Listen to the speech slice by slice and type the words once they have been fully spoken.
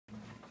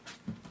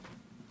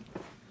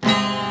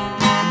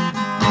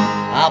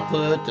I'll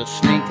put the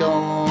sneak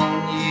on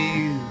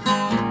you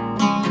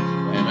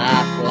when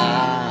I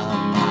fly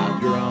my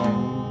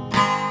drone.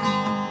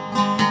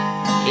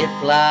 It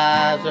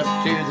flies up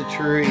to the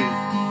tree,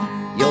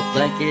 you'll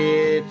think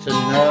it's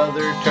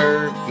another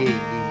turkey.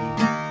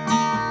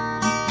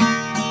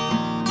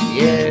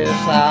 Yes,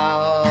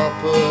 I'll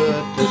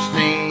put the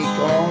sneak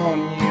on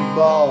you,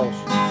 boss.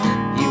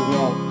 You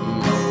won't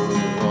know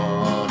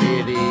what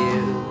it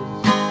is.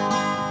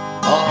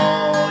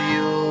 All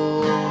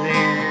you'll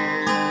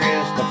hear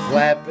is the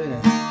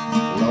flapping.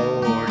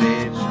 Lord,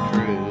 it's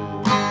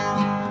true.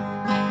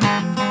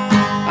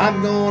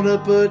 I'm gonna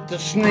put the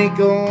sneak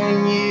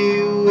on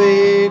you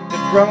with the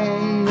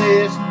drone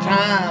this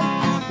time.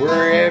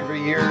 Wherever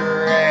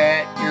you're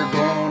at, you're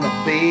gonna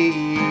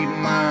be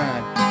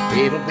mine.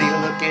 It'll be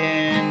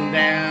looking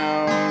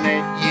down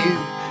at you.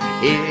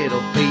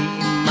 It'll be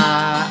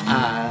my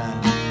eye.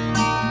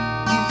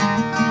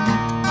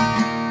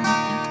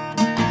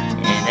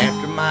 And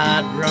after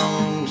my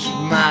drone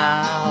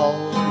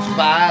smiles and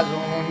spies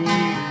on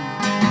you,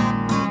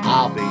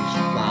 I'll be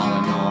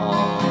smiling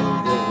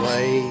all the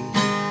way.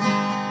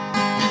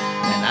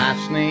 And I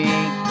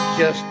sneak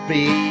just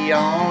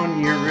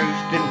beyond your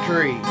roosting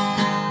tree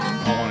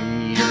on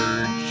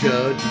your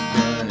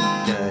judgment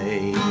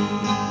day.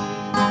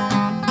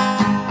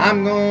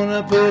 I'm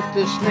gonna put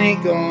the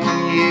sneak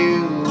on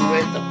you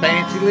with a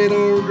fancy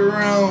little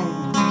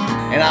drone,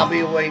 and I'll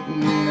be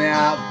waiting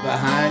out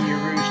behind your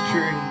roost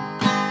tree.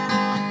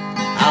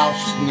 I'll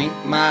sneak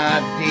my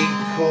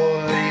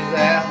decoys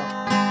out,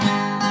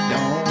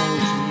 don't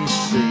you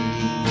see?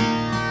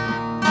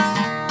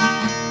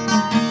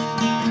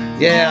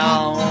 Yeah,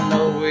 I'll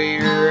know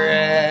where you're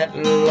at,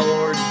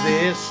 Lord,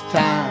 this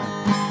time.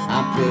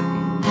 I'm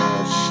putting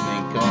the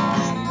sneak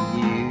on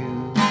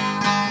you,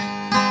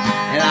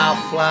 and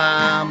I'll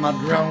fly my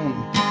drone,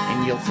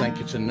 and you'll think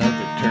it's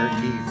another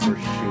turkey for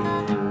sure.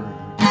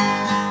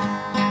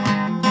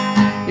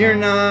 You're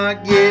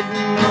not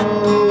getting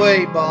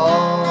away,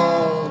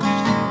 boss.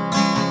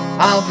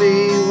 I'll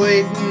be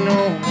waiting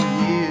on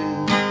you.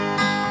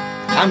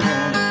 I'm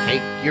gonna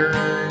take your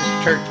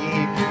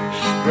turkey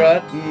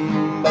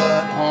strutting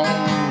butt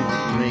home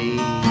with me.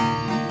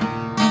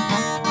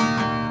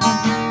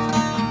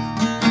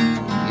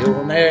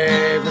 You'll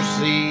never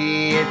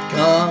see it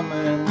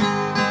coming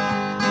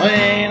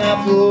when I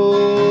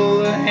pull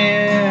the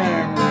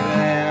hammer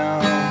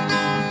down,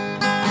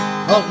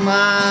 'cause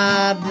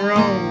my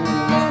drone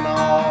done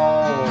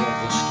all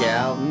the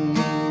scouting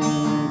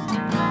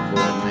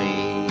for me.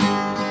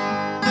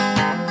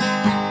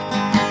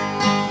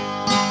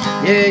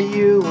 Yeah,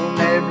 you'll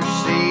never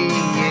see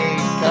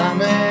it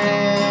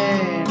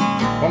coming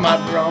when my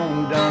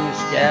drone done the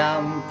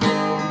scouting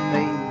for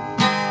me.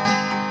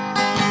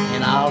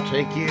 And I'll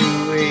take you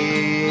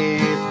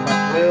with my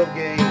 12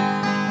 gauge.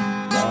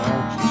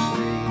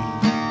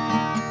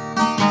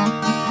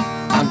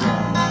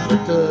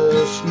 Put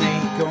the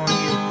sneak on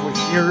you for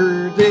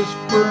sure this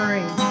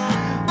spring.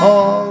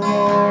 Oh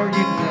Lord,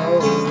 you know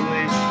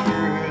it's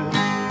true.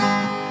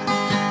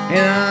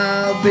 And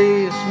I'll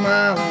be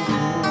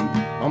smiling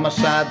on my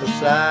side by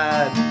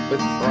side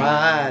with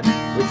pride,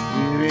 with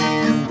you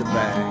in the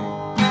back.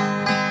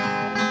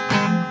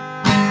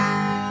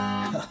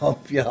 I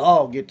hope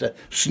y'all get to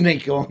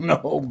sneak on the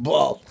old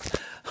boss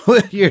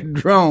with your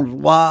drones,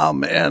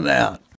 Wildman out.